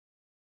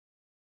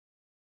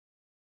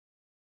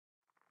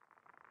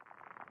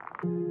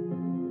Your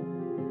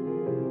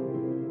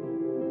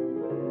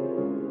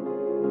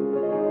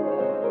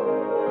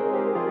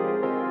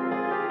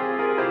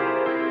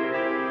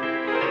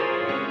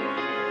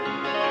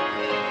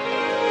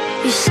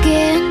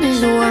skin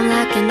is warm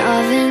like an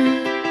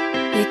oven.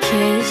 Your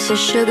kiss is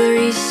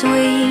sugary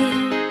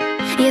sweet.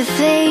 Your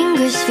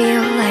fingers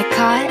feel like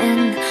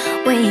cotton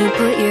when you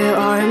put your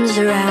arms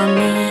around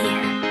me.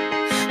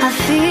 I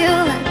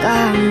feel like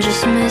I'm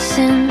just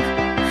missing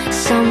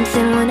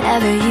something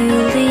whenever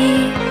you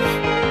leave.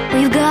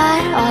 We've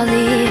got all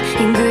the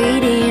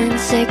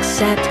ingredients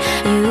except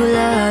you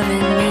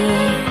loving me.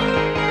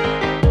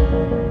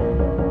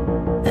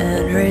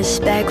 And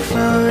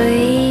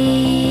respectfully,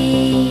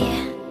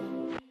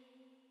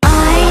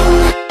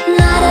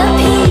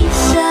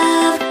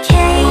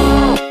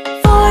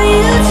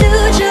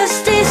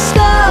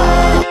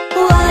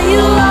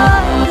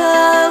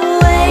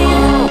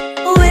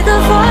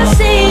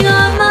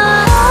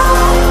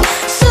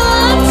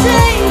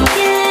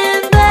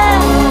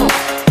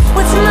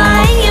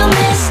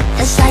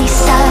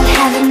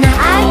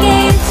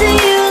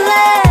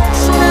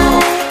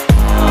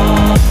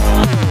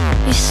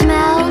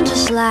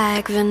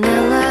 like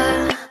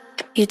vanilla,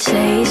 you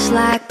taste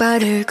like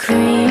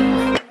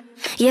buttercream.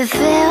 You're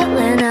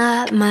filling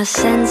up my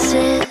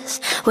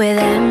senses with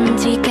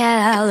empty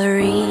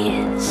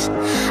calories.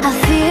 I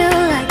feel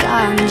like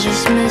I'm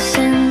just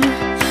missing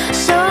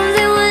something